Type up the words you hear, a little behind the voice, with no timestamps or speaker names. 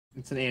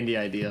It's an Andy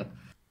idea.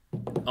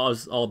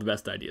 All the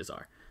best ideas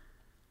are.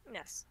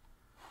 Yes.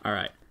 All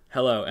right.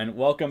 Hello, and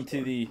welcome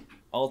to the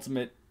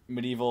ultimate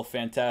medieval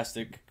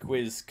fantastic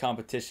quiz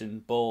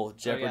competition bowl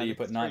Jeopardy,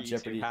 but not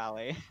Jeopardy.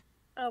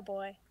 Oh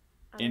boy.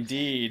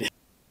 Indeed.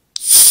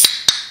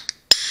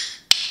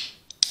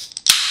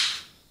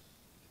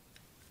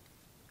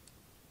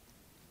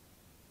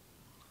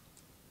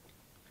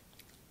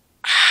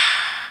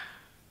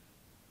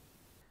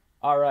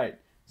 All right.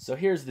 So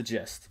here's the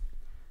gist.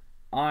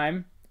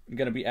 I'm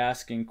going to be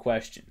asking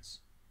questions,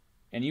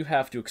 and you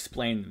have to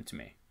explain them to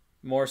me.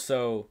 More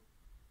so,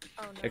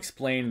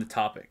 explain the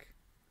topic.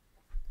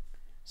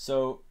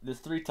 So there's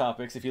 3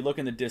 topics. If you look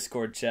in the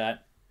Discord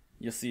chat,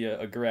 you'll see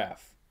a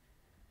graph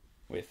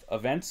with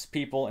events,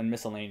 people, and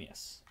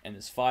miscellaneous. And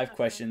there's 5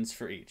 questions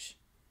for each.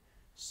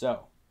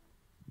 So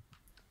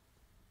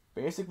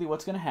basically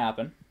what's going to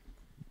happen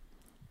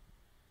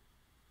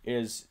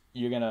is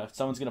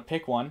someone's going to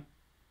pick one,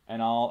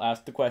 and I'll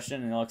ask the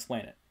question and I'll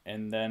explain it.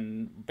 And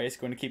then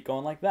basically going to keep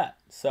going like that.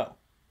 So,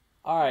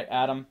 all right,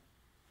 Adam,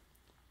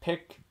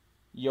 pick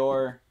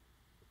your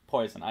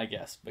poison, I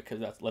guess, because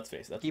let's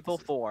face it. People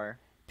 4.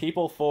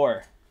 People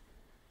 4.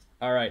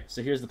 All right,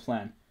 so here's the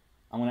plan.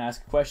 I'm going to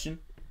ask a question,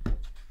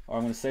 or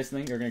I'm going to say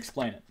something, you're going to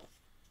explain it.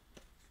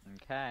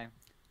 Okay.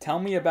 Tell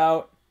me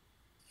about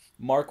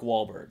Mark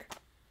Wahlberg.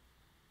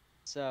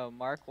 So,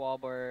 Mark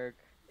Wahlberg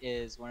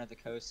is one of the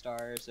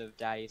co-stars of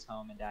Daddy's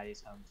Home and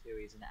Daddy's Home 2.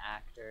 He's an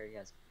actor. He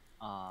has,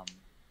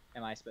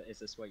 is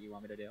this what you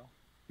want me to do?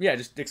 Yeah,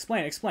 just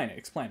explain it.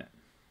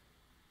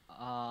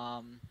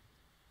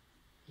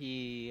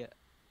 He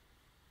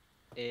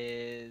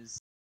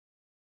is...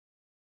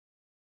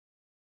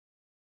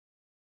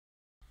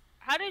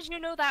 How did you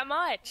know that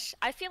much?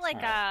 I feel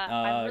like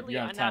I'm really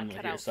you're on time not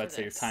cut here, out so for I'd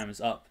say your this. time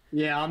is up.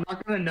 Yeah, I'm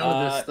not gonna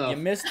know this stuff. You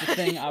missed the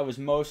thing I was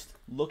most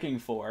looking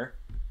for.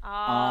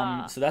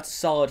 Ah. So that's a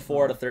solid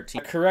 4 out of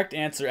 13. The correct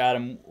answer,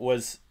 Adam,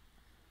 was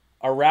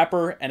a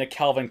rapper and a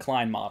Calvin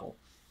Klein model.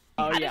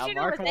 Oh How yeah, did you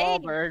know Mark his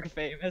name? Wahlberg,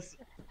 famous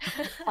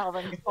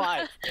Calvin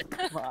Klein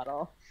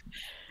model.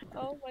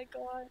 Oh my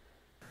god.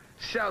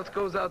 Shouts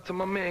goes out to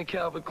my man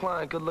Calvin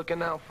Klein, good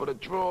looking out for the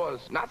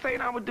drawers. Not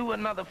saying I would do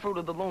another Fruit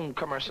of the Loom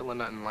commercial or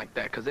nothing like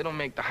that, because they don't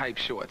make the hype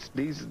shorts.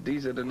 These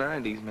are the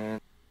 90s, man.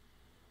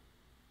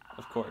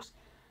 Of course.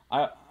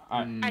 I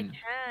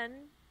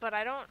can, but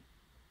I don't.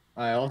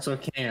 I also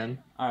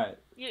can. All right.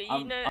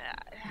 You know.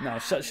 No,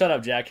 shut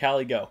up, Jack.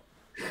 Hallie, go.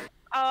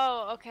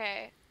 Oh,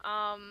 okay.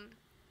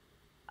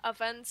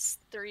 Events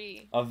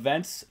 3.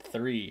 Events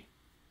 3.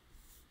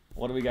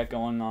 What do we got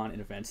going on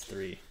in Events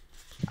 3?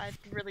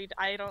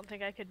 I don't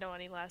think I could know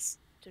any less.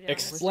 To be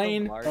honest.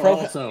 Explain Hey,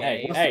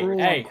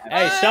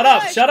 shut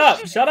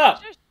up.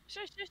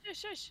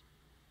 Shush.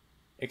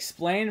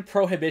 Explain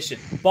prohibition,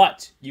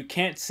 but you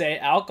can't say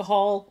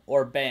alcohol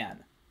or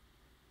ban.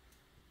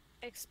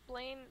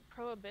 Explain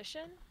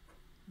prohibition?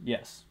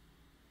 Yes.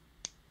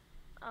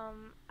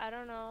 I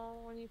don't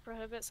know, when you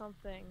prohibit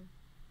something.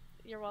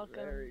 You're welcome.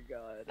 Very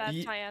good.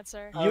 That's my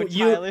answer.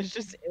 Tyler's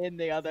just in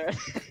the other.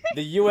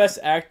 The U.S.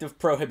 Act of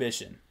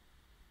Prohibition.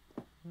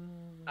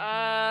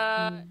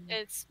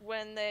 It's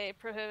when they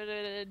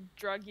prohibited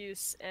drug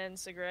use and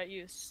cigarette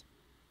use.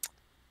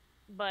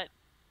 But,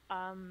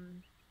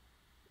 in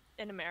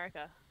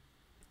America.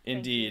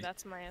 Indeed.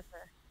 That's my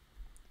answer.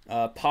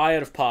 Pie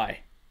out of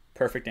pie.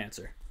 Perfect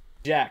answer.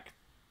 Jack,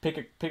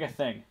 pick a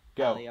thing.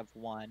 Go. I have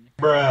 1.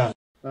 Bruh.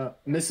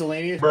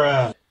 Miscellaneous.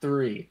 Bruh.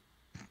 3.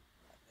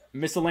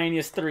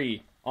 Miscellaneous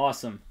 3.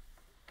 Awesome.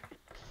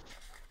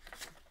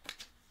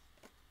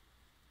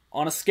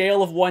 On a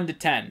scale of 1 to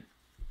 10.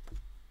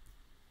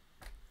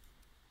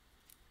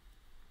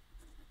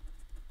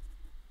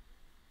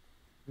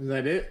 Is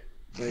that it?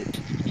 Wait.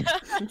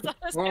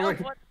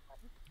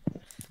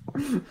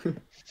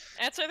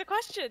 Answer the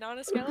question on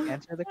a scale of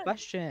Answer the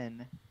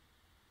question.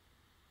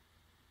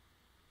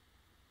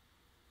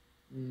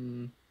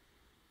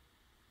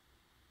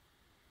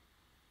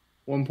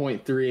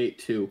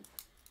 1.382.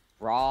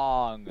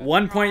 Wrong.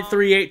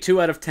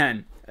 1.382 out of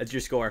 10. That's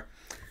your score.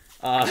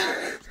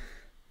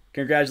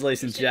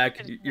 Congratulations,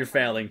 Jack. You're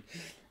failing.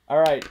 All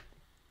right.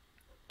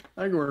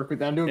 I can work with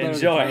that. I'm doing better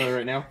Enjoy. than Tyler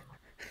right now.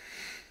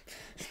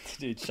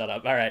 Dude, shut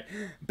up. All right.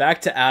 Back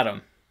to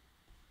Adam.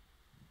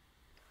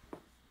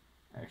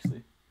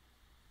 Actually.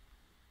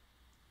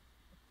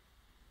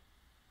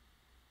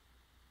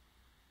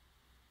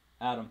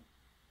 Adam.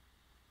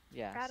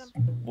 Yes. Adam.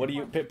 What do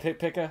you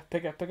pick a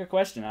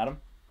question,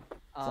 Adam?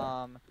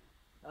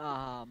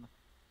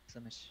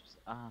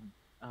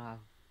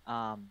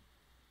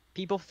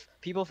 People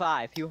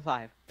 5.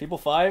 People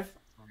 5?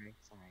 Sorry.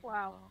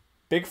 Wow.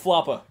 Big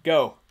Floppa,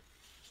 go.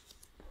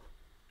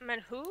 Man,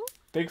 who?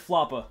 Big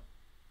Floppa.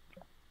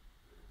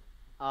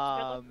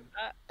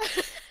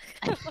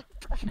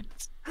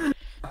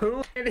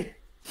 Who?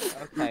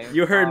 Okay.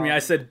 You heard me. I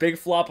said Big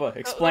Floppa.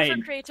 Explain. Those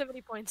are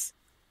creativity points.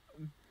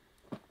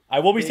 I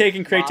will be Big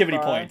taking creativity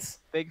Floppa. points.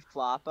 Big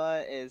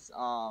Floppa is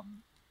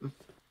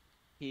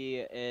he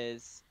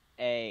is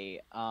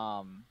a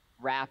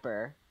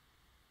rapper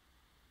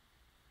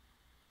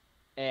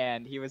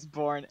and he was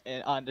born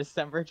on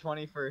December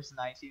 21st,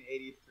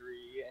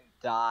 1983, and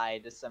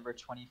died December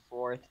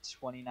 24th,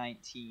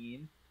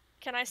 2019.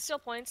 Can I steal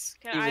points?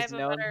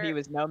 He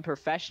was known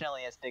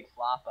professionally as Big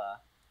Floppa.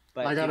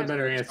 But I got a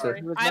better answer.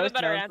 I have a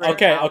better answer.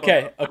 Okay.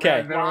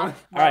 Bruh.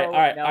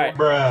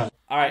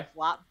 All right.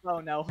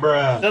 Floppo, no.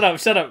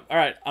 Shut up. All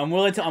right. I'm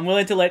willing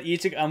to let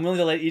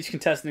each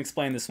contestant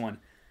explain this one.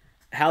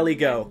 Hallie,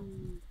 go.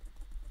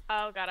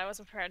 Oh god, I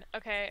wasn't prepared.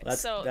 Okay,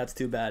 that's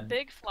too bad.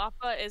 Big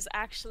Floppa is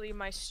actually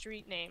my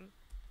street name.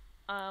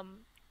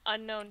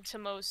 Unknown to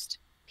most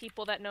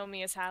people that know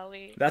me as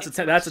Hallie. That's a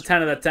 10 out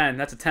of 10.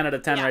 That's a 10 out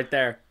of 10 right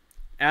there.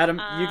 Adam,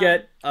 you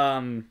get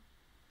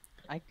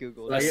I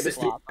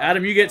googled.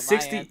 Adam, you get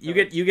 60. You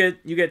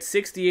get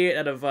 68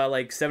 out of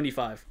like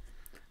 75.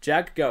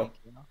 Jack, go.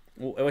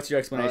 What's your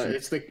explanation?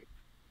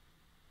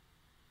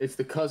 It's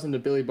the cousin to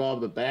Billy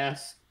Bob the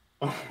Bass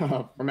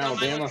from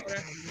Alabama.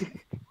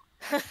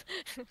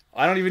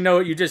 I don't even know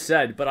what you just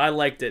said, but I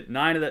liked it.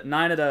 9 of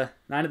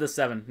the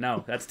 7.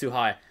 No, that's too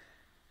high.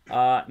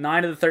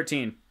 9 of the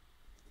 13.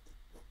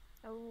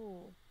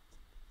 Oh.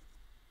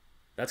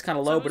 That's kind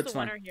of low, but it's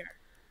fine.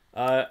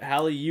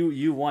 Hallie,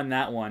 you won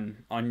that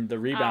one on the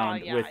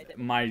rebound with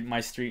my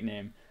street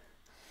name.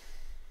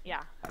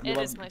 Yeah, it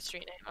is my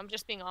street name. I'm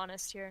just being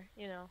honest here,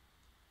 you know.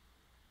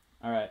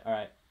 All right.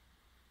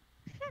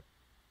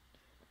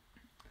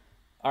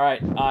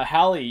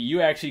 Hallie,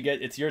 you actually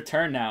it's your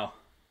turn now.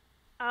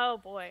 Oh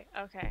boy.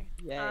 Okay.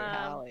 Yay,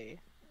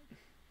 Hallie.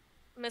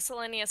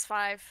 Miscellaneous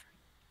 5.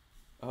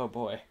 Oh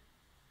boy.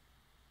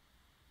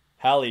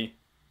 Hallie,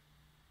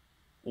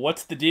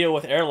 what's the deal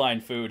with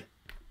airline food?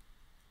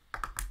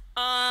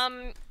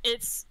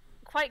 It's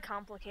quite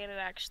complicated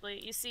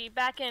actually. You see,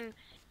 back in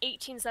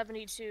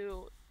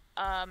 1872,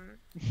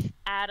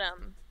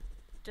 Adam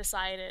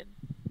decided,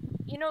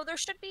 you know, there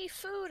should be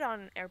food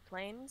on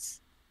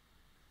airplanes.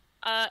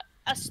 A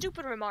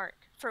stupid remark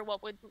for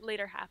what would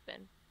later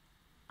happen.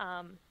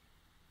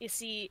 You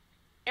see,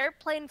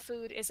 airplane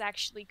food is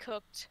actually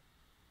cooked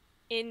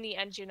in the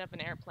engine of an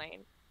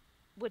airplane,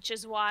 which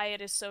is why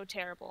it is so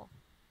terrible.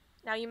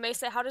 Now you may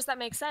say, how does that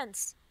make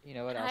sense? You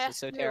know what else is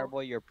so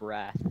terrible? Your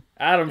breath.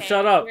 Adam,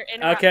 shut up.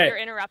 Okay. You're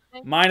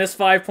interrupting.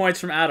 -5 points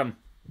from Adam.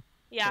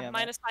 Yeah,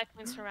 -5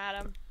 points from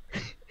Adam.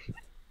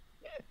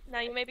 Now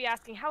you may be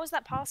asking, how is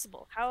that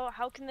possible?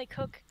 How can they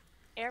cook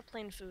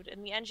airplane food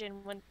in the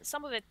engine when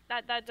some of it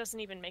that doesn't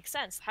even make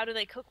sense? How do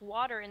they cook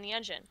water in the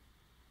engine?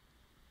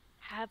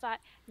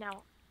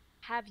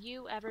 Have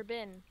you ever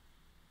been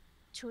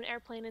to an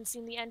airplane and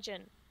seen the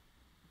engine?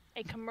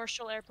 A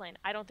commercial airplane?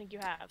 I don't think you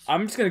have.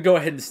 I'm just gonna go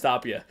ahead and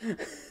stop you.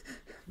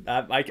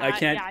 I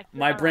can't. Yeah,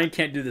 my brain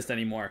can't do this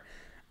anymore.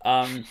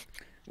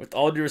 With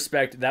all due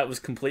respect, that was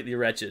completely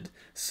wretched.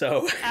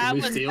 So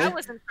that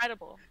was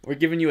incredible. We're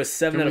giving you a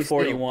 7 out of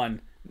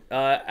 41.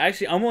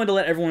 Actually, I'm willing to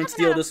let everyone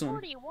steal this one.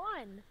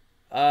 41.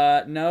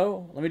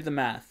 No. Let me do the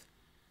math.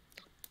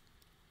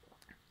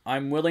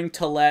 I'm willing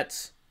to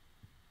let.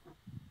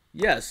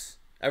 Yes,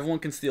 everyone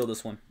can steal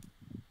this one.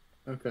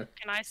 Okay.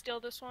 Can I steal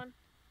this one?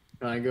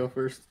 Can I go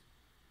first?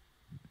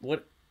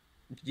 What?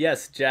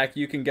 Yes, Jack,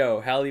 you can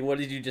go. Hallie, what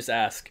did you just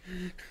ask?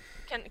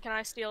 Can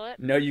I steal it?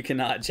 No, you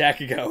cannot. Jack,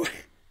 go.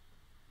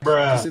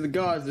 Bruh. You see, the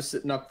gods are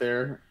sitting up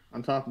there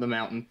on top of the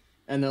mountain,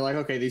 and they're like,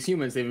 okay, these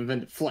humans, they've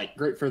invented flight.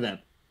 Great for them.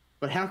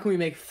 But how can we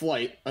make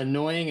flight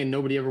annoying and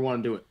nobody ever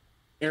want to do it?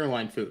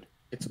 Airline food.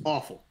 It's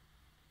awful.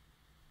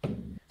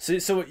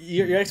 So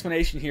your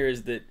explanation here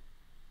is that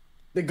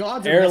the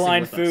gods are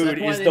airline food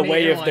is the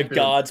way of the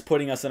gods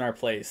putting us in our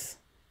place.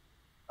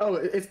 Oh,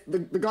 it's the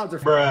gods are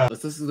bruh.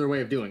 This is their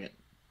way of doing it.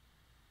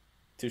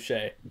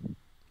 Touché.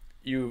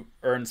 You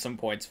earned some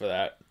points for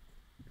that.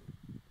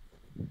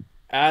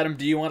 Adam,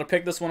 do you want to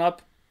pick this one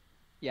up?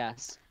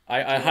 Yes.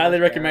 I highly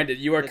recommend it.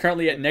 You are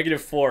currently at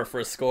 -4 for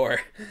a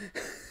score.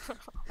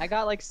 I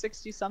got like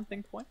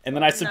 60-something points. And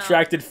then I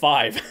subtracted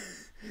 5.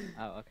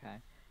 Oh, okay.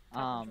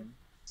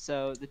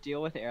 So the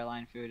deal with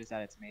airline food is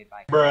that it's made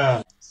by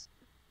bruh.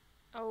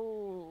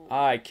 Oh.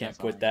 I can't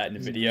put that in a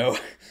video.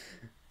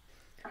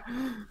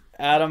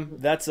 Adam,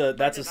 that's a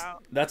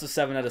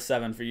 7 out of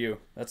 7 for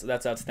you.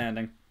 That's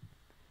outstanding.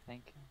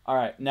 Thank you. All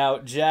right, now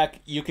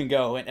Jack, you can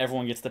go, and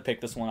everyone gets to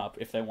pick this one up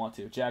if they want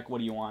to. Jack, what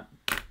do you want?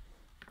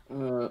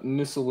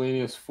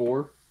 Miscellaneous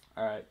 4.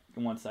 All right,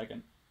 in 1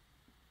 second.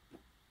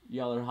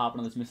 Y'all are hopping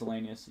on this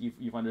miscellaneous.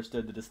 You've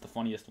understood that it's the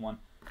funniest one.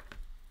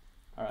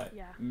 All right.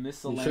 Yeah. You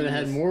Miscellaneous. should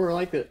have had more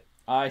like it.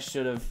 I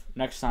should have.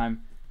 Next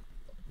time.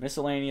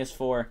 Miscellaneous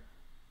 4.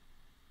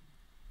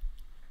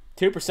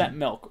 2%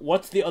 milk.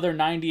 What's the other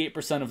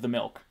 98% of the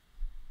milk?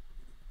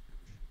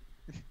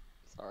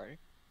 Sorry.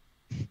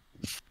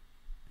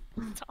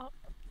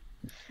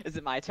 Is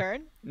it my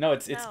turn? No,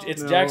 it's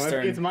Jack's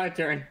turn. It's my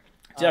turn.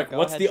 Jack,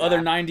 what's the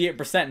other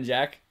 98%,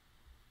 Jack?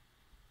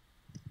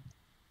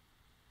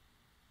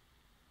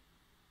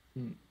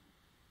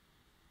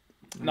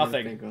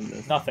 Nothing.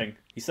 Nothing.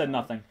 He said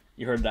nothing.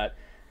 You heard that.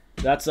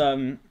 That's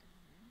I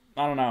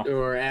don't know.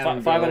 Or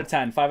Adam 5 out of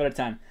 10. 5 out of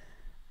 10.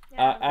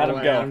 Yeah.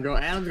 Adam, go.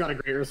 Adam's got a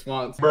great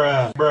response.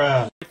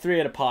 Bruh. 3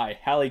 out of pie.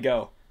 Hallie,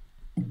 go.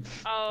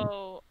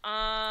 Oh,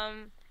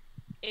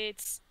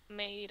 it's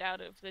made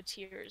out of the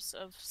tears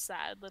of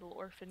sad little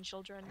orphan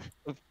children.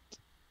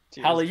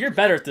 Hallie, you're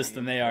better at this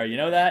than they are. You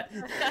know that?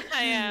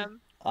 I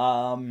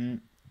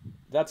am.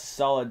 That's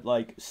solid,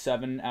 like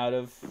 7 out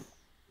of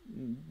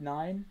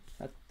 9.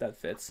 That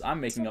fits. I'm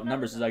making up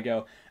numbers as I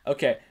go.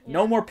 Okay,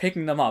 no more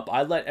picking them up.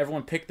 I let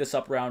everyone pick this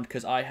up round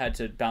because I had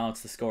to balance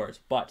the scores.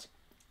 But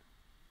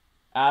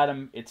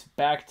Adam, it's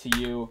back to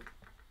you.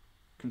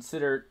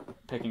 Consider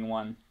picking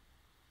one.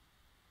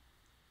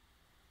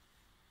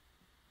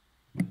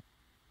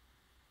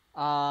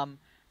 How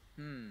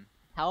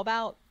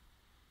about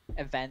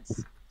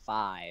Events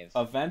 5?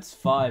 Events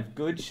 5.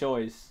 Good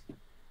choice.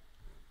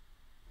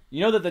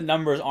 You know that the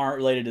numbers aren't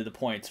related to the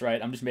points,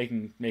 right? I'm just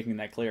making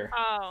that clear.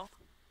 Oh.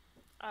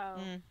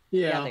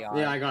 Yeah, they are.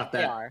 yeah, I got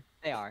that.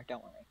 They are.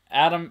 Don't worry.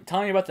 Adam,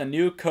 tell me about the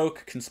new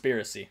Coke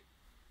conspiracy.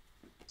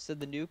 So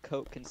the new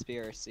Coke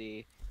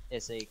conspiracy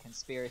is a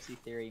conspiracy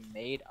theory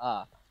made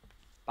up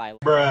by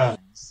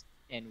liberals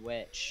in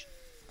which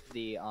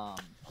the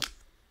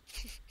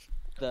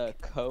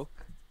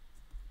Coke.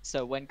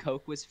 So when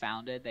Coke was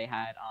founded, they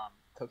had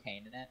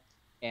cocaine in it,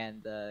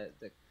 and the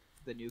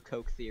new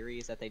Coke theory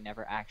is that they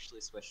never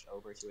actually switched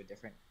over to a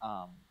different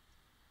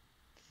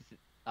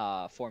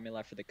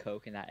formula for the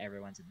Coke, and that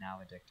everyone's now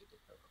addicted to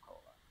Coca-Cola.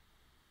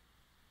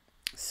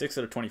 6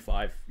 out of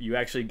 25. You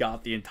actually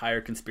got the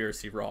entire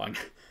conspiracy wrong.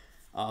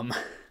 I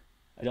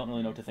don't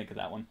really know what to think of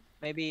that one.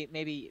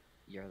 Maybe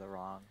you're the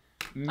wrong.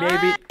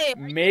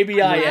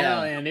 Maybe I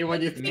am. Andy, what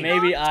do you think?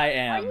 Maybe I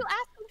am. Are you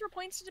asking for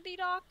points to be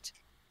docked?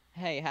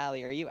 Hey,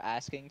 Hallie, are you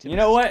asking to? You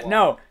know what?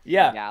 No.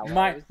 Yeah.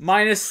 Gallows?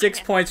 Minus 6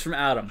 points from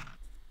Adam.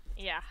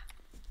 Yeah.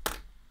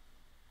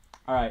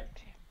 All right.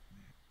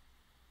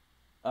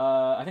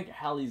 I think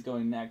Hallie's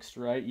going next,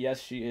 right?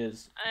 Yes, she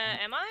is.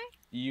 Am I?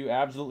 You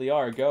absolutely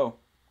are. Go.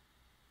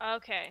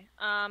 Okay.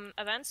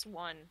 Events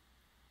 1.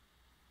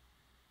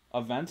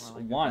 Events Well,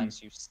 like 1.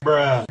 events you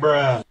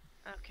Bruh.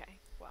 Okay.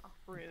 Well,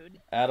 rude.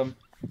 Adam.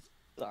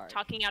 Sorry.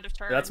 Talking out of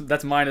turn.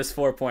 That's minus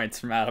 4 points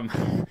from Adam.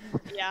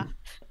 Yeah.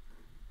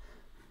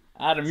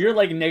 Adam, you're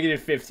like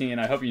negative 15.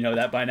 I hope you know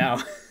that by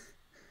now.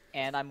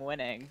 And I'm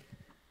winning.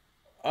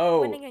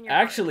 Oh, Winning in your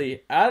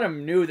actually,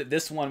 Adam knew that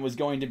this one was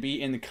going to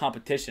be in the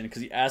competition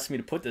because he asked me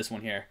to put this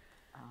one here.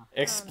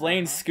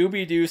 Explain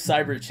Scooby-Doo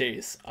Cyber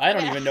Chase. I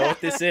don't even know what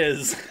this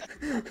is.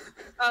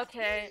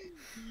 Okay.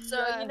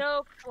 So, you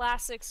know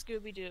classic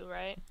Scooby-Doo,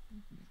 right?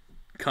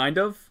 Kind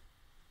of.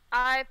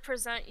 I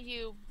present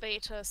you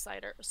beta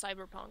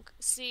Cyberpunk.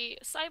 See,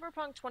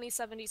 Cyberpunk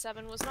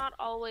 2077 was not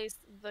always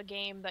the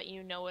game that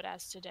you know it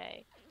as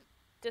today.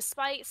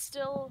 Despite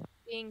still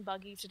being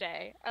buggy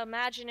today,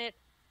 imagine it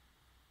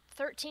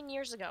 13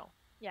 years ago.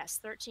 Yes,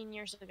 13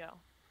 years ago.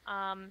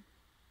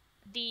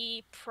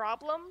 The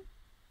problem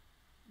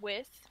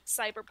with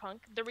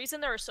Cyberpunk, the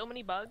reason there are so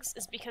many bugs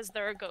is because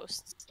there are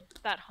ghosts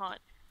that haunt.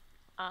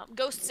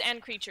 Ghosts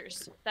and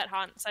creatures that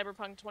haunt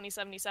Cyberpunk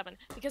 2077.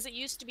 Because it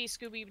used to be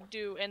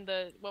Scooby-Doo and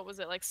the, what was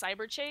it, like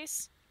Cyber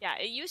Chase? Yeah,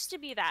 it used to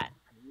be that.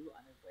 Are you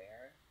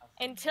unaware of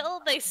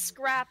Until they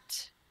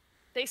scrapped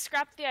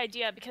the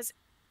idea because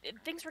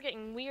things were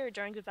getting weird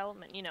during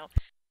development, you know.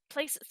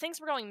 Things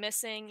were going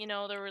missing, you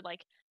know, there were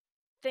like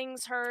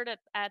things heard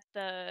at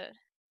the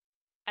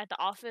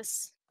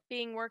office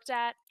being worked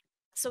at.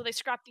 So they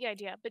scrapped the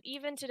idea. But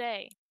even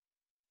today,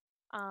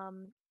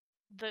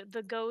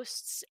 the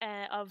ghosts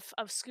of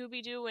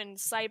Scooby-Doo and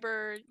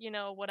Cyber, you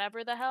know,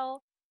 whatever the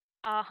hell,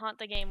 haunt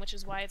the game, which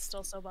is why it's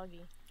still so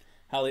buggy.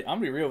 Hallie, I'm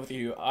gonna be real with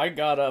you. I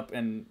got up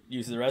and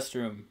used the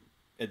restroom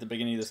at the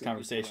beginning of this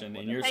conversation,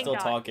 and you're Thank still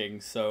God.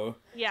 talking. So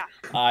Yeah,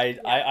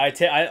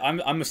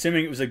 I'm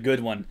assuming it was a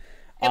good one.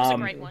 it was a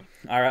great one.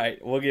 All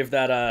right, we'll give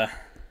that a.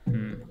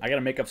 I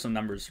gotta make up some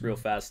numbers real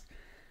fast.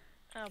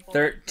 Oh boy.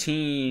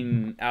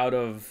 13 out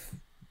of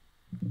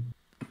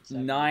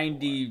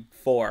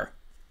 94.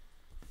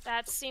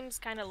 That seems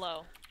kind of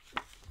low.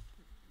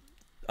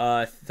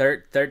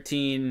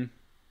 13.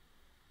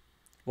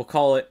 We'll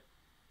call it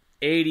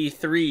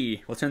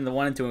 83. We'll turn the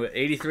 1 into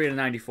 83 to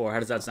 94. How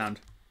does that sound?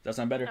 Does that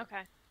sound better?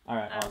 Okay. All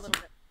right, A awesome.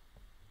 little bit.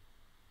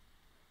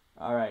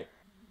 All right.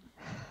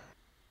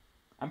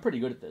 I'm pretty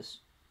good at this.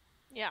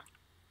 Yeah.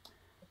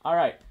 All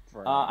right.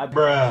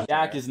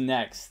 Jack is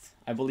next.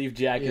 I believe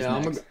Jack is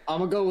next. I'm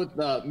gonna go with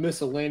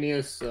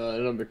miscellaneous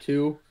number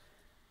 2.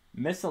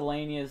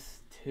 Miscellaneous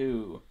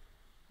 2.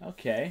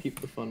 Okay.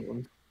 Keep the fun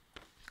one.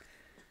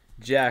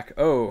 Jack.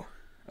 Oh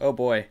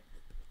boy.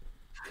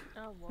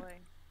 Oh boy.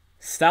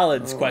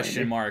 Salads?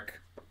 Question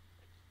mark.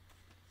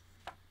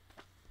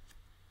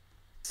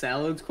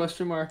 Salads?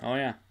 Question mark. Oh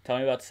yeah. Tell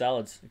me about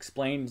salads.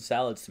 Explain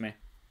salads to me.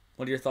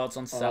 What are your thoughts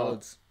on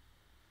salads?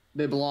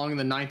 They belong in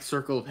the 9th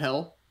circle of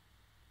hell.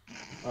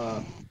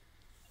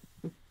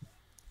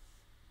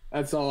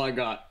 That's all I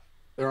got.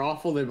 They're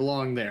awful. They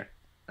belong there.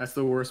 That's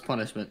the worst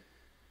punishment.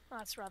 Oh,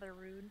 that's rather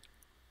rude.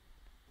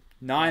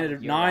 9 out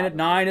of 9.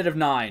 9 out of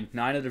 9.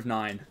 9 out of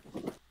 9.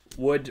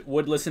 Would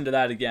listen to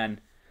that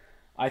again.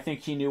 I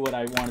think he knew what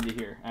I wanted to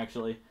hear,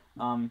 actually.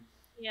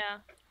 Yeah.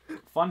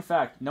 Fun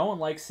fact, no one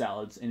likes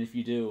salads, and if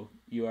you do,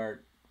 you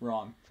are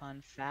Wrong.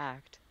 Fun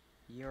fact.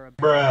 You're a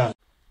Bruh.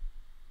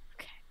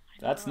 Okay.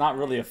 That's not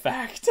really a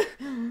fact.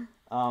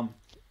 All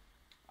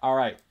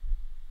right.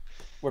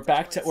 We're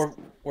back to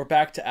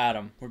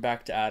Adam. We're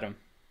back to Adam.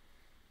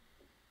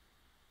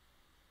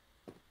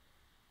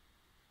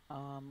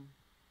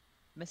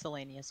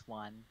 Miscellaneous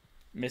one.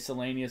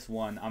 Miscellaneous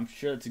one. I'm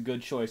sure it's a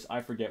good choice.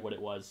 I forget what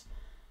it was.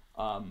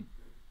 Funny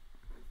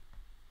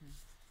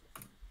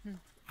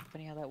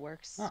how that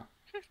works. Huh.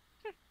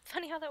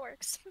 Funny how that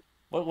works.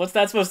 What's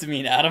that supposed to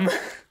mean, Adam? I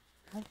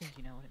don't think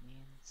you know what it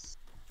means.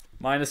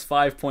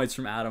 -5 points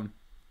from Adam.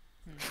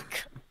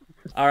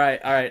 All right.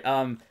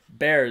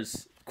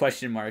 Bears? ?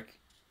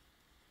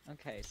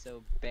 Okay,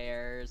 so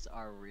bears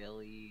are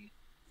really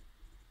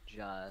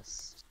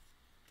just...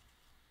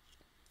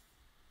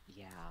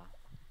 Yeah.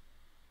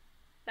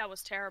 That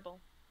was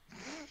terrible.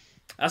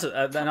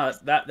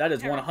 That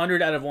is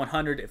 100 out of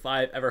 100 if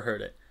I've ever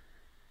heard it.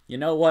 You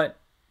know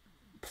what?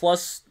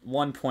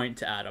 +1 point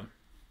to Adam.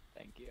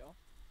 Thank you.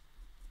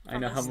 I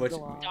know how much.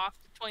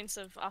 Docked points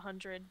of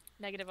 100,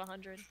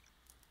 -100.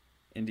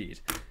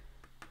 Indeed.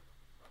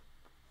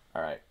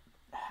 All right,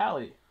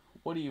 Hallie,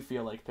 what do you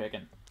feel like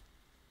picking?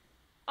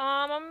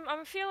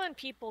 I'm feeling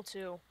people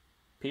too.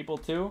 People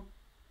too?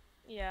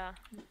 Yeah.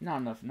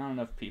 Not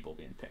enough people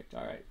being picked.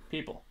 All right,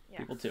 people. Yeah.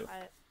 People too.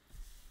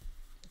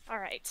 All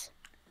right.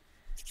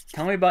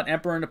 Tell me about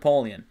Emperor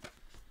Napoleon.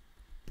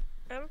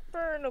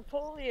 Emperor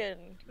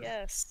Napoleon.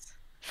 Yes.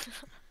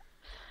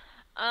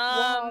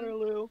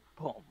 Waterloo.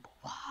 Boom.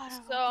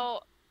 Waterloo.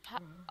 So,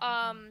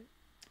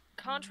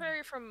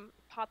 contrary from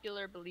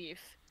popular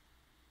belief,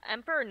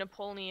 Emperor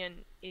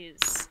Napoleon is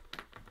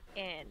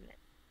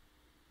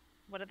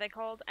what are they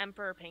called?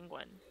 Emperor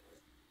penguin,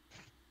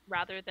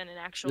 rather than an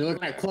actual. You're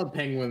looking at Club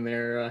Penguin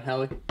there,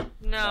 Hallie.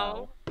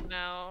 No,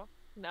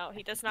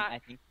 he does not.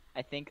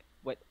 I think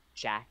what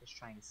Jack is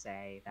trying to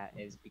say that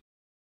is.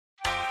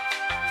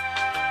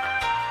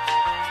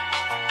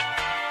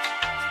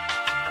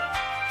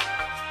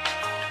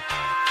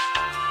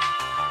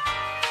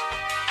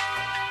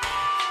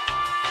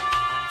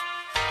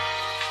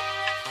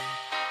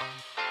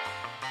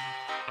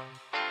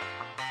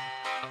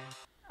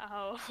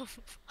 Oh.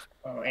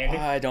 Andy?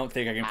 I don't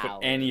think I can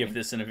put any of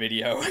this in a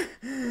video.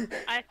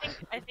 I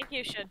think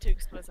you should to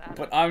expose Adam.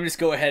 But I'm just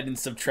go ahead and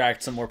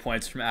subtract some more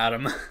points from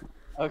Adam.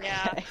 Okay.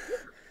 Yeah.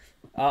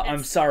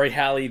 I'm sorry,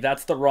 Hallie.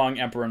 That's the wrong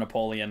Emperor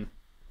Napoleon.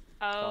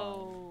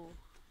 Oh.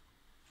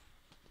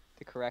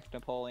 The correct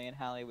Napoleon,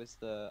 Hallie, was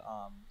the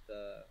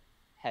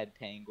head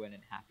penguin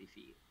and Happy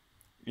Feet.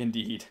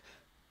 Indeed.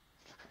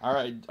 All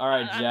right, Jack. I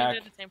mean,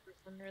 they're the same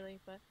person, really,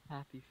 but.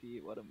 Happy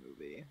Feet, what a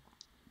movie.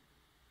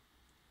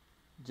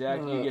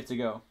 Jack, you get to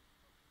go.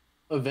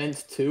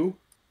 Events 2?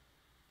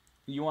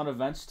 You want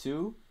events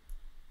too?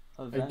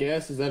 I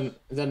guess is that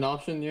an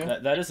option? Yeah.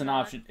 That is an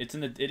option. It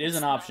is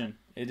an option.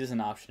 It is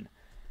an option.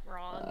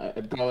 Wrong.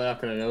 I'm probably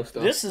not gonna know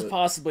stuff. This is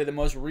possibly the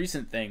most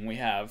recent thing we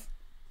have.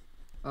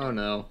 Oh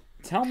no.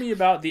 Tell me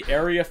about the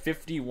Area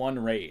 51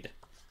 raid.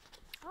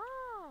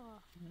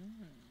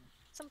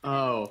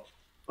 Oh.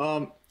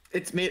 Oh.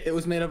 It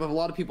was made up of a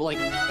lot of people like.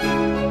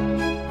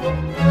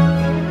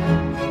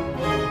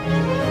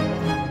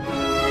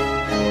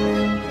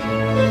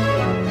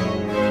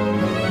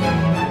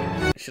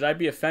 Should I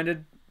be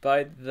offended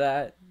by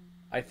that?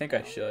 I think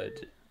I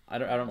should. I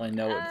don't really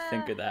know what to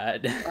think of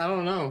that. I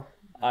don't know.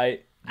 What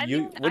do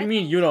you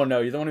mean you don't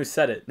know? You're the one who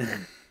said it.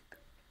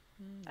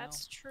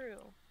 That's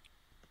true.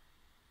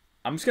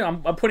 I'm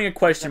putting a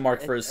question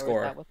mark for his Is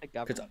score. that what the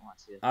government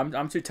wants you to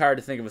I'm too tired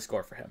to think of a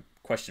score for him.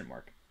 Question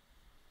mark.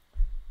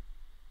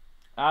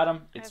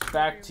 Adam, it's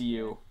back to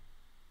you.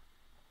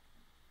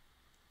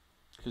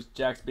 Because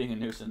Jack's being a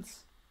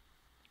nuisance.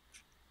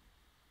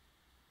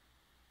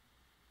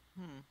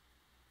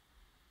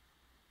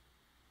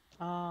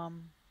 A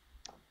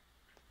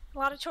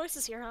lot of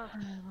choices here, huh?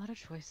 A lot of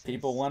choices.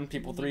 People 1,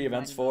 people 3,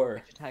 events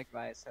 4.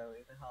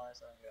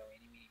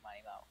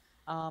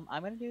 I'm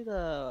gonna do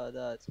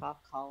the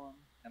top column,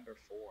 number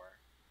 4.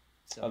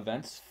 So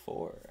Events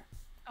 4.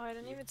 Oh, I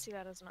didn't even see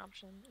that as an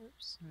option.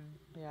 Oops.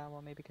 Yeah,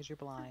 well, maybe because you're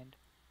blind.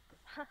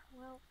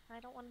 Well,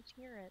 I don't want to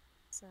hear it,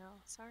 so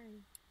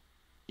sorry.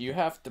 You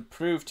have to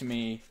prove to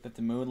me that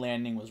the moon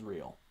landing was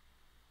real.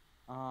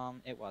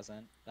 It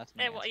wasn't. That's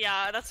my answer.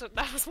 Yeah,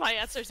 that was my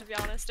answer, to be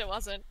honest. It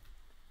wasn't.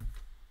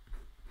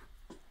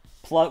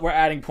 We're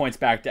adding points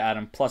back to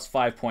Adam.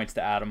 +5 points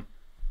to Adam.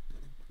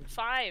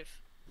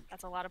 5.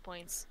 That's a lot of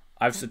points.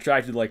 I've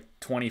subtracted like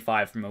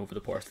 25 from over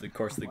the course of the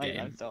Wait,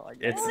 game. so I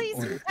It's Well,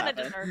 he's kind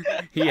of deserved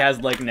it. he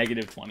has like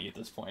 -20 at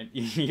this point.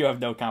 You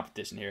have no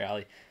competition here,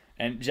 Allie.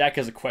 And Jack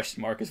has a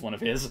question mark as one of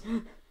his.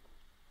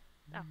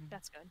 Oh,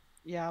 that's good.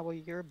 Yeah, well,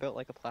 you're built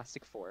like a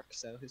plastic fork,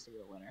 so who's the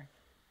real winner?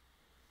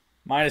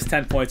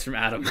 -10 points from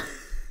Adam.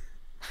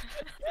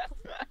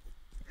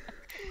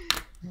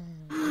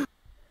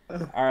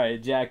 All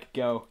right, Jack,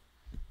 go.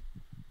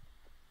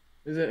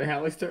 Is it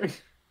Hallie's turn?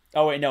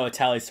 Oh wait, no, it's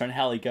Hallie's turn.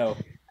 Hallie, go.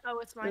 Oh,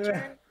 it's my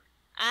turn.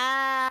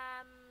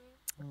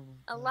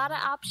 A lot of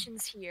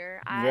options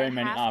here. Very I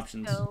many have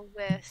options. to go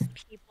with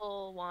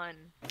People One.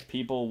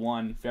 People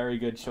One. Very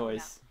good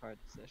choice. Hard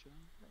decision.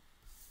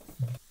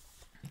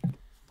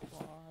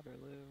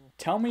 Waterloo.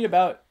 Tell me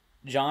about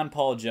John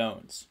Paul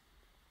Jones.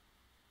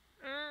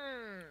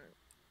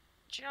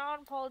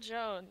 John Paul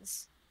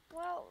Jones.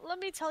 Well, let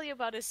me tell you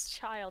about his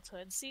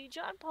childhood. See,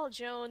 John Paul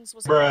Jones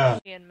was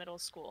in middle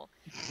school.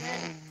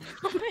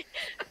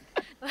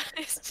 Let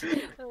me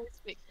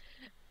speak.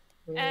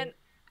 And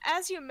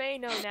as you may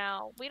know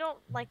now, we don't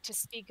like to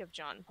speak of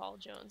John Paul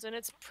Jones, and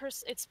it's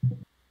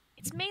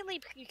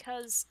mainly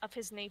because of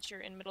his nature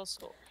in middle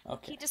school.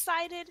 Okay. He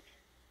decided,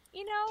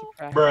 you know,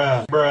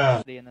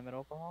 in the middle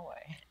of the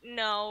hallway.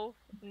 No,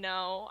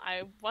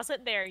 I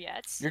wasn't there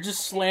yet. You're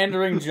just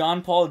slandering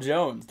John Paul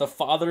Jones, the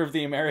father of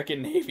the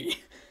American Navy.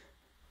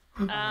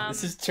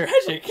 This is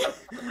tragic.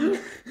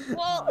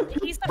 Well,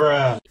 he's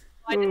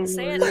I didn't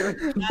say it.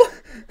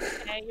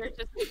 Okay, you're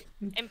just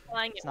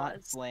implying It's it not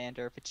was.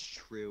 slander if it's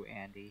true,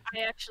 Andy. I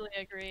actually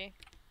agree.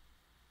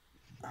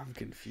 I'm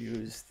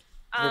confused.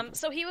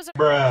 So he was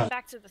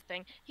back to the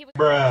thing. He was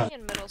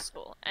in middle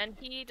school, and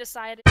he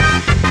decided.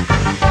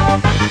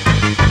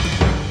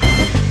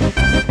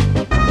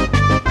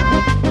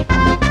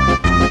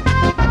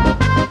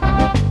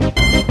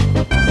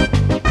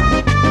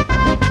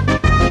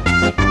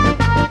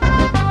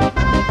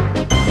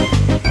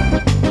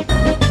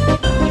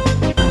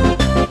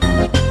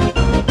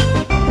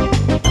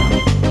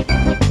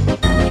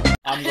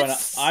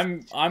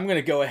 I'm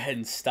gonna go ahead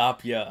and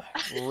stop you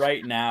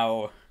right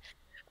now.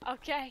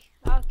 Okay.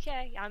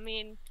 I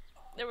mean,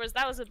 that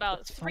was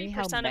about 3% Funny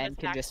how of men his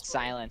can just backstory.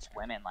 silence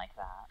women like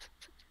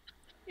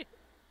that.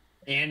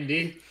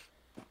 Andy.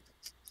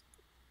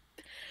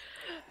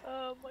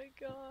 Oh my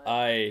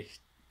god.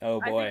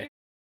 Oh boy.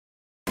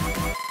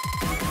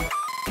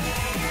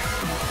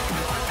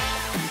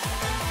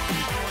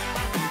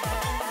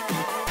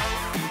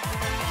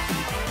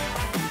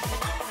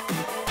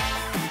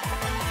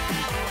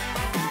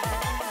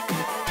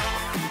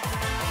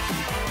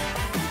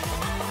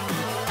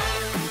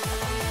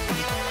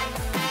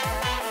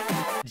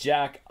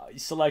 Jack,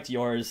 select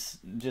yours.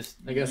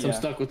 I guess I'm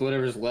stuck with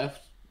whatever's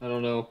left. I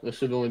don't know. There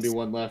should only be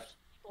one left.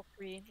 People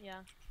 3, yeah.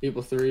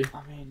 People 3.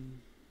 I mean,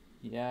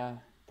 yeah,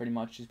 pretty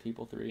much just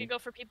people 3. You could go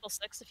for People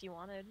 6 if you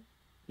wanted.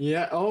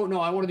 Yeah. Oh no,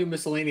 I want to do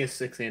miscellaneous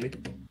 6, Andy.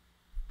 Do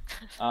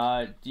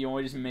you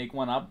want to just make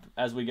one up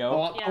as we go?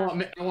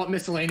 I want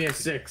miscellaneous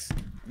 6.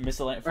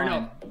 Miscellaneous. Or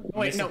no,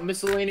 wait, no,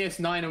 miscellaneous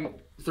 9 and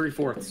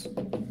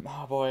 3/4.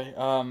 Oh boy.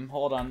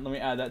 Hold on. Let me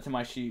add that to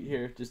my sheet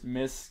here. Just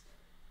 9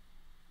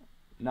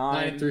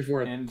 and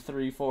 3/4. and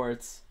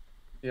 3/4.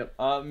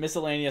 Yep.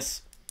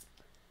 Miscellaneous.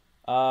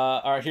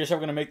 All right. Here's how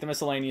we're gonna make the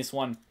miscellaneous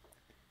one.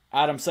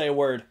 Adam, say a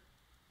word.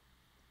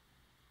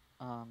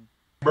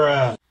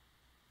 Bruh.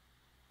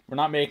 We're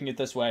not making it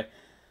this way.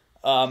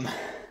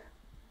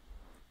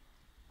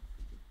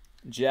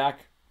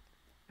 Jack,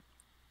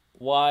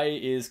 why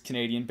is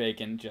Canadian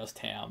bacon just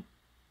ham?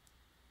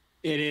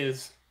 It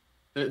is.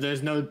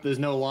 There's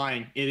no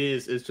lying. It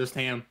is. It's just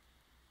ham.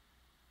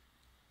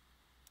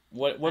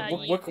 What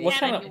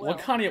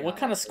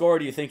kind of score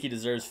do you think he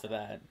deserves for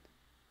that?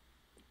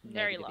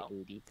 Very low.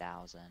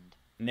 -80,000.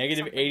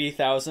 Negative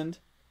 80,000?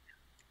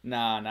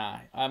 Nah.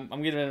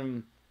 I'm giving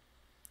him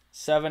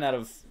 7 out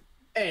of.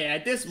 Hey, I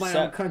diss my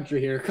own country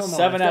here. Come on.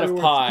 7 out of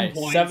pi.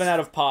 7 out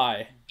of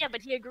pi. Yeah,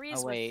 but he agrees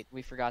Oh wait,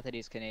 we forgot that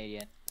he's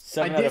Canadian.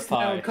 7 I out of diss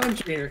my pi. own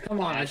country here.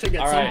 Come on, I should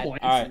get All some right,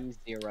 points. all right. 2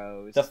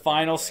 zeros. The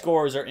final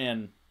scores are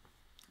in.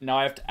 Now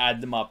I have to add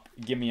them up.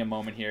 Give me a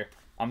moment here.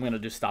 I'm gonna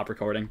just stop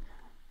recording.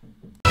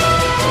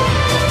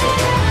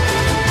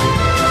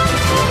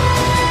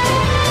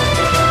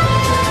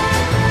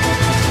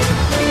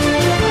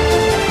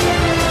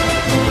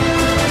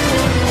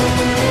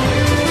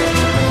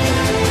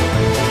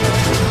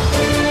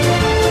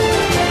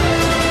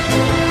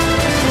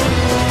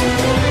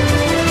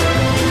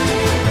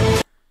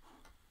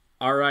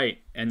 All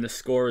right, and the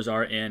scores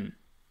are in.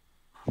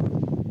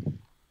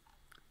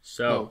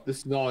 So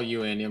this is all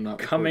you, Andy. I'm not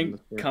coming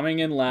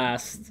in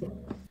last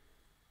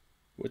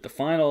with the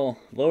final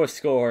lowest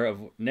score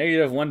of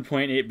negative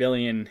 1.8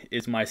 billion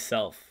is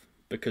myself,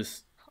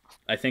 because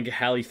I think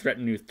Hallie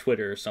threatened me with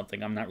Twitter or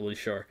something. I'm not really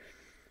sure.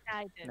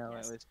 I did. No,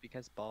 yes. it was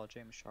because Ball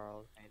James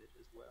Charles made it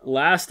as well.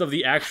 Last of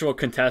the actual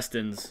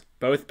contestants,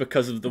 both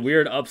because of the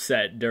weird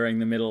upset during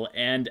the middle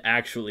and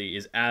actually,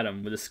 is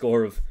Adam with a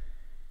score of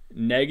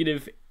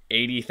negative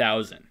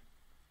 80,000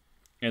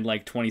 and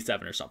like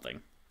 27 or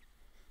something.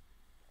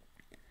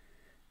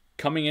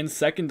 Coming in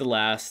second to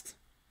last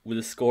with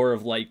a score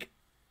of like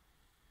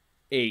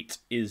 8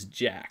 is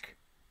Jack.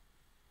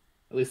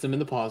 At least I'm in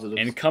the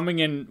positives. And coming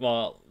in,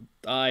 well,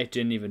 I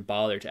didn't even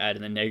bother to add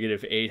in the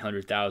negative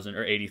 800,000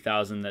 or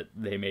 80,000 that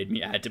they made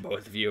me add to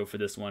both of you for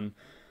this one.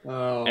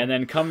 Oh. And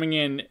then coming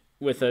in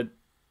with a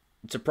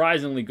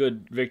surprisingly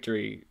good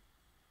victory,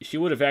 she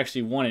would have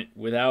actually won it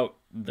without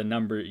the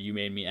number you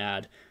made me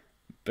add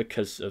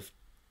because of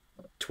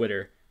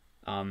Twitter.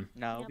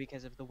 No,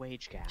 because of the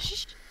wage gap.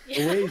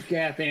 The wage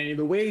gap, Andy.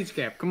 The wage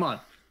gap. Come on.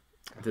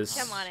 This.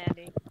 Come on,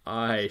 Andy.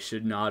 I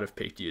should not have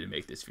picked you to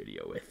make this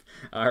video with.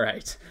 All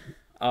right.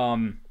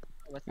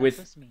 What's that With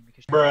supposed to mean?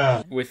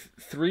 Because with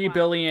 3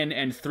 billion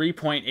and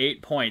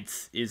 3.8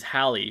 points is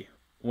Hallie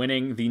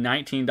winning the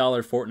 $19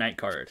 Fortnite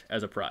card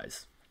as a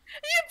prize.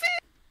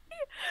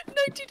 Yippee!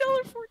 $19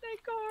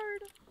 Fortnite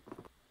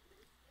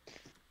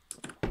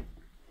card.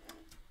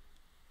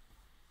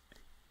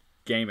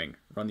 Gaming.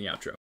 Run the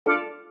outro.